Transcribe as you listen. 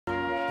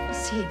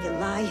Seeing you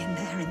lying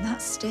there in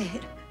that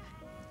state,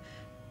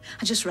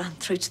 I just ran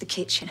through to the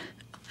kitchen.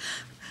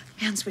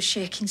 My hands were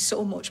shaking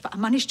so much, but I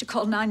managed to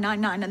call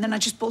 999, and then I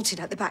just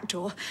bolted out the back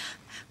door.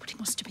 But he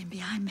must have been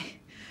behind me,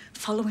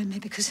 following me,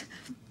 because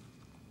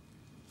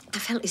I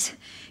felt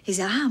his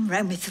arm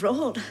round my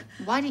throat.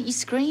 Why didn't you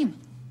scream?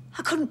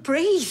 I couldn't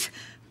breathe.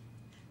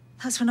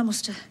 That's when I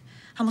must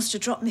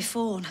have dropped my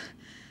phone.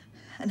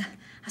 And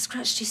I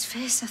scratched his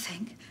face, I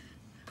think.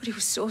 But he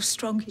was so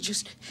strong, he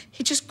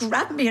just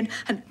grabbed me and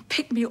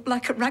picked me up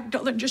like a rag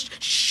doll and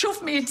just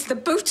shoved me into the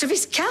boot of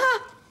his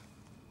car.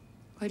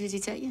 Where did he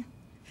take you?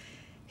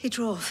 He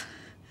drove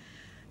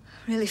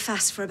really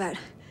fast for about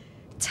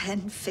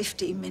 10,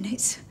 15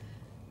 minutes.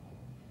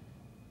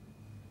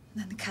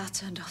 And then the car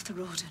turned off the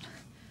road and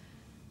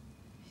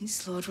it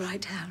slowed right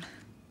down.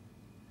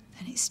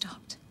 Then it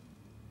stopped.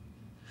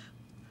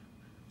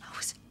 I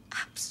was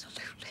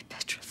absolutely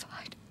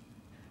petrified.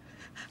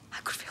 I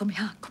could feel my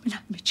heart coming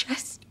out of my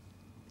chest.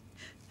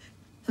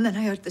 And then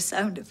I heard the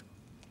sound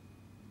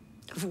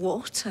of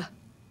water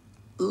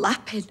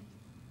lapping.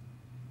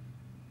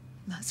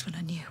 And that's when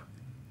I knew.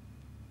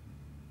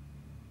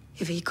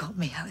 If he got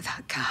me out of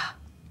that car,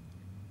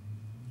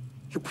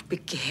 it would be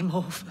game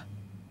over.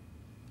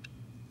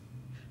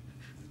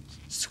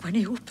 So when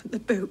he opened the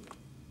boot,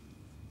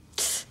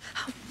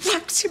 I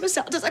whacked him as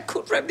hard as I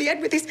could round the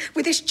head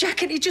with his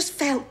jacket. He just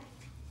fell.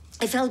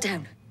 He fell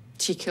down.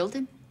 She killed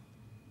him?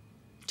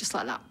 Just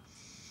like that?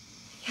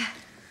 Yeah,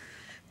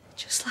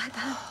 just like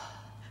that.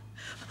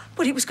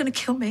 But he was going to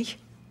kill me.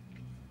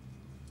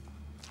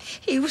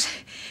 He was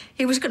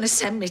going to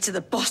send me to the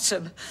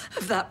bottom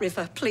of that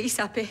river. Please,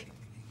 Abi.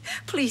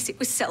 Please, it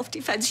was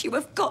self-defense. You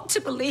have got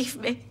to believe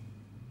me.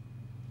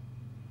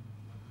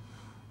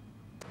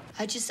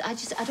 I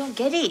don't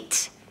get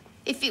it.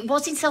 If it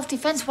was in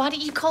self-defense, why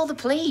didn't you call the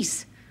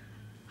police?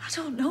 I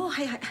don't know.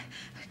 I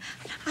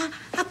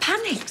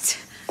panicked.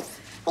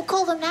 Well,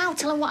 call them now.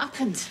 Tell them what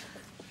happened.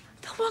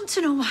 They want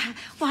to know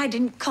why I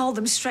didn't call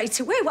them straight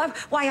away,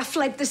 why I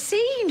fled the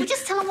scene. Well,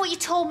 just tell them what you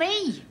told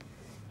me.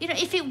 You know,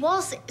 if it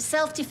was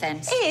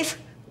self-defense...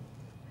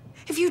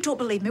 If you don't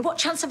believe me, what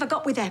chance have I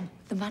got with them?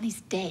 The man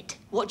is dead.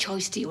 What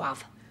choice do you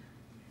have?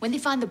 When they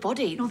find the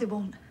body... No, they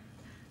won't.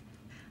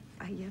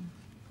 I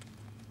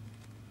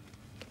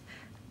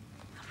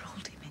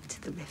rolled him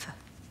into the river.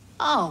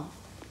 Oh.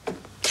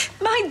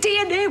 My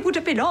DNA would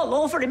have been all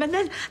over him, and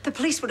then the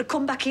police would have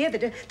come back here.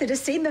 They'd have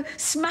seen the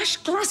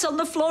smashed glass on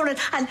the floor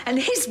and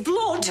his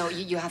blood. No,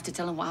 you have to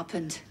tell them what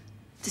happened.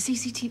 The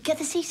CCTV... Get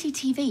the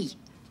CCTV.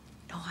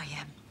 No, I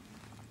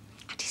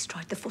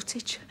destroyed the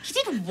footage. You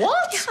did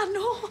what? Yes, I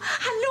know.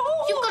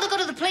 You've got to go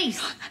to the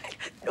police.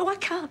 No, I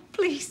can't.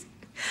 Please.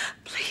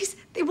 Please,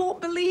 they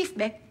won't believe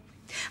me.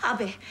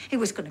 Abi, he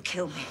was going to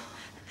kill me.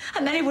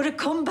 And then he would have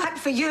come back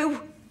for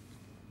you.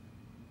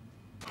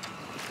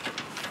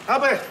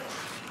 Abi!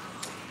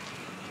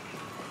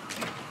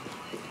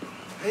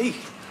 Hey,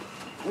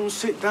 come and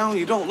sit down.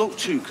 You don't look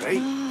too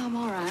great. Oh, I'm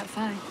all right,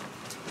 fine.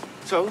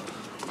 So,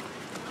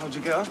 how'd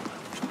you get on?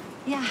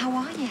 Yeah, how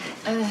are you?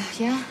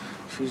 Yeah.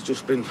 She's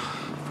just been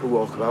for a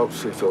walkabout,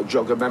 see if it'll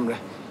jog her memory.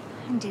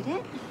 And did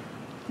it?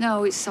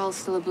 No, it's all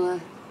still a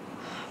blur.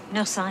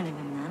 No sign of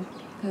him, then?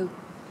 Who?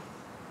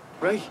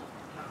 Ray,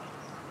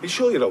 you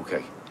sure you're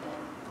okay?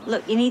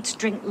 Look, you need to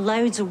drink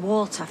loads of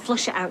water,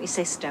 flush it out your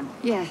system.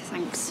 Yeah,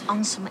 thanks.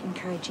 On some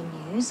encouraging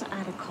news, I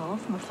had a call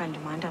from a friend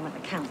of mine down at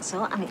the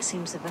council, and it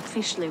seems they've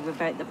officially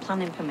revoked the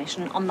planning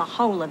permission on the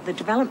whole of the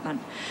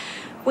development,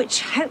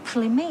 which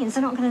hopefully means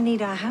they're not going to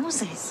need our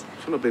houses.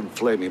 Shouldn't have been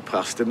flaming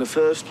past in the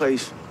first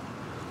place.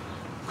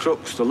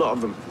 Crooks, a lot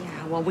of them.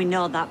 Yeah, well, we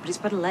know that, but it's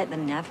better late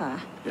than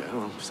never. Yeah,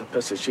 well, it's a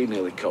pest she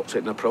nearly copped it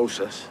in the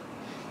process.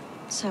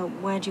 So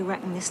where do you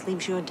reckon this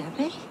leaves your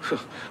Debbie?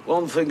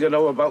 One thing I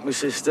know about my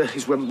sister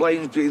is when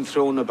blame's being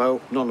thrown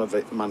about, none of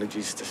it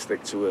manages to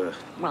stick to her.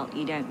 Well,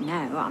 you don't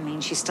know. I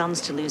mean, she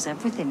stands to lose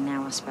everything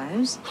now, I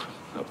suppose.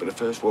 I'd be the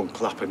first one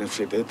clapping if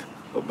she did.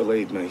 But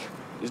believe me,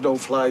 there's no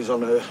flies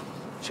on her.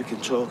 She can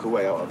talk her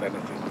way out of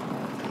anything.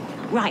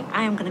 Right,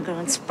 I am going to go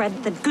and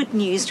spread the good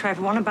news to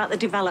everyone about the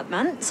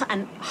development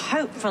and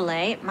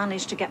hopefully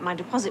manage to get my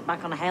deposit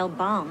back on Hale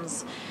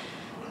Barnes.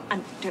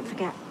 And don't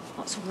forget,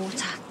 lots of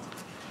water.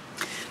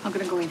 I'm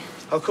going to go in.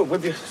 I'll come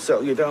with you,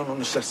 settle you down on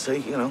the settee,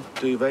 you know,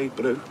 duvet,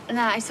 brew.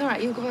 Nah, it's all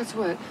right. You go back to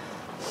work.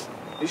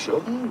 You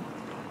sure?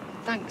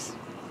 Thanks,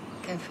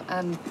 Kev.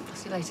 I'll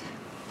see you later.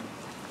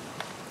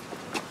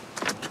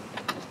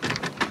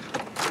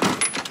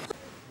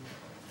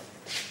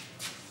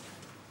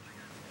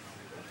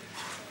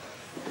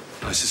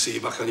 Nice to see you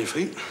back on your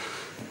feet.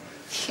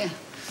 Yeah.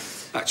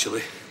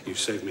 Actually, you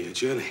saved me a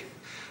journey.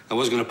 I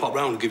was going to pop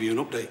round and give you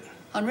an update.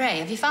 On Ray,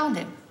 have you found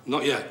him?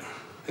 Not yet.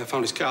 I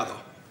found his car, though.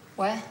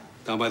 Where?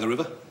 Down by the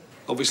river.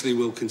 Obviously,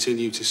 we'll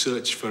continue to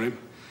search for him,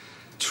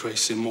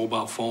 tracing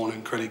mobile phone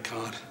and credit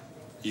card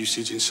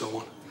usage and so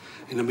on.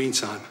 In the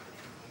meantime,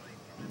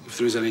 if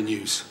there is any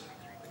news,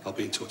 I'll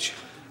be in touch.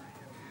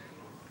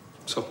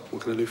 So,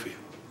 what can I do for you?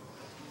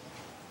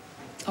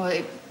 Oh,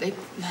 it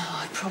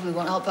probably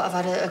won't help, but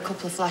I've had a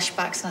couple of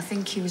flashbacks, and I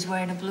think he was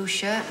wearing a blue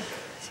shirt.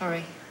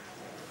 Sorry.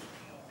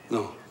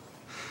 No.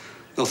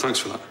 No, thanks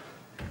for that.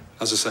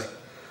 As I say,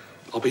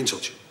 I'll be in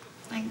touch.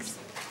 Thanks.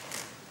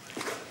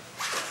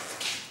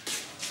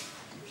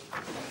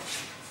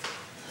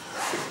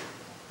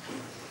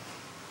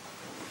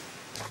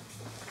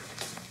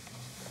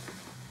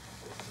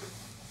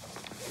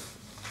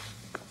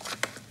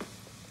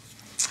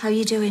 How are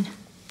you doing?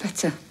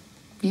 Better.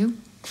 You?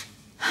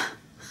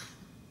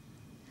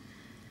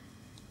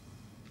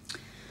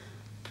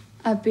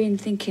 I've been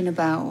thinking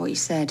about what you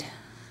said.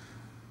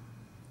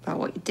 About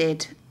what you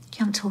did. You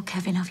haven't told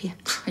Kevin, have you?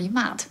 Are you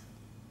mad?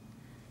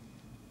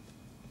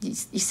 You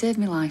saved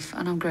my life,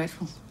 and I'm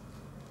grateful.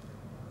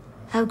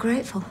 How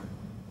grateful.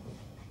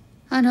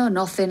 I know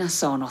nothing, I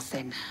saw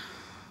nothing.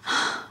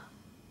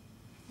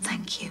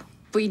 Thank you.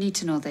 But you need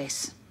to know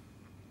this.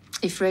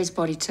 If Ray's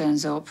body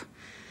turns up,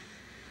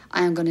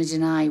 I am going to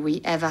deny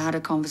we ever had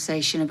a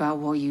conversation about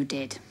what you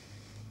did.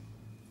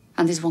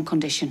 And there's one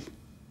condition.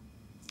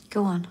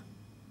 Go on.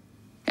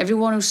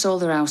 Everyone who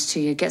sold their house to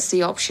you gets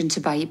the option to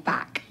buy it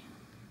back.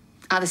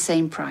 At the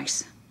same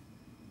price.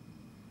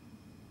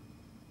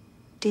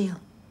 Deal.